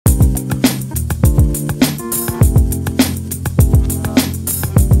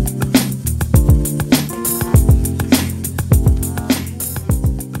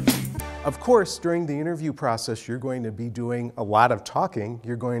course, during the interview process, you're going to be doing a lot of talking.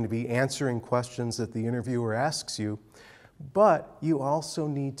 You're going to be answering questions that the interviewer asks you, but you also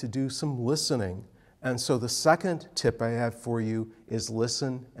need to do some listening. And so the second tip I have for you is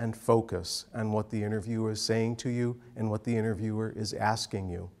listen and focus on what the interviewer is saying to you and what the interviewer is asking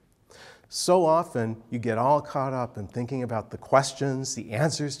you. So often you get all caught up in thinking about the questions, the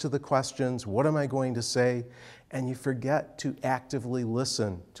answers to the questions, what am I going to say, and you forget to actively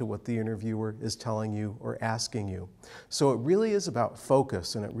listen to what the interviewer is telling you or asking you. So it really is about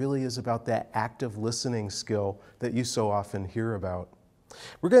focus, and it really is about that active listening skill that you so often hear about.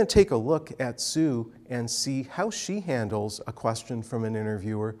 We're going to take a look at Sue and see how she handles a question from an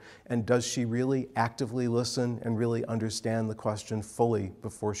interviewer, and does she really actively listen and really understand the question fully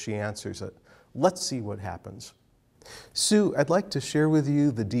before she answers it. Let's see what happens. Sue, I'd like to share with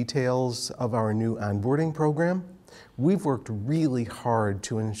you the details of our new onboarding program. We've worked really hard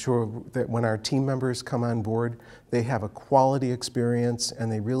to ensure that when our team members come on board, they have a quality experience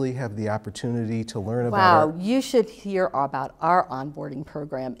and they really have the opportunity to learn about Wow, you should hear about our onboarding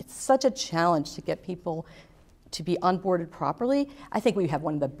program. It's such a challenge to get people to be onboarded properly. I think we have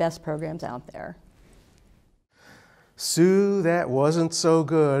one of the best programs out there. Sue, that wasn't so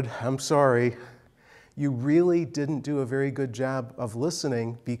good. I'm sorry. You really didn't do a very good job of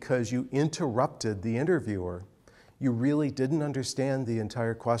listening because you interrupted the interviewer. You really didn't understand the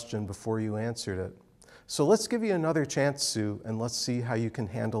entire question before you answered it. So let's give you another chance, Sue, and let's see how you can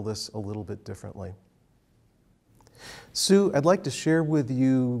handle this a little bit differently. Sue, I'd like to share with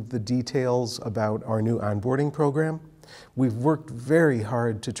you the details about our new onboarding program. We've worked very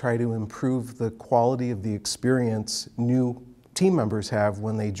hard to try to improve the quality of the experience new team members have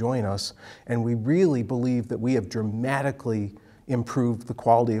when they join us, and we really believe that we have dramatically improved the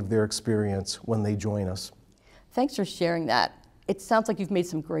quality of their experience when they join us. Thanks for sharing that. It sounds like you've made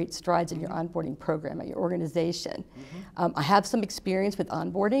some great strides in your onboarding program at your organization. I have some experience with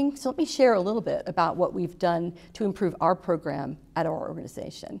onboarding, so let me share a little bit about what we've done to improve our program at our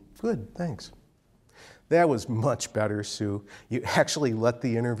organization. Good, thanks. That was much better, Sue. You actually let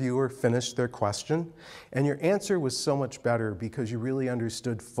the interviewer finish their question, and your answer was so much better because you really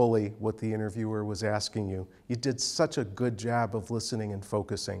understood fully what the interviewer was asking you. You did such a good job of listening and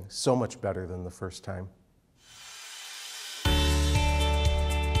focusing, so much better than the first time.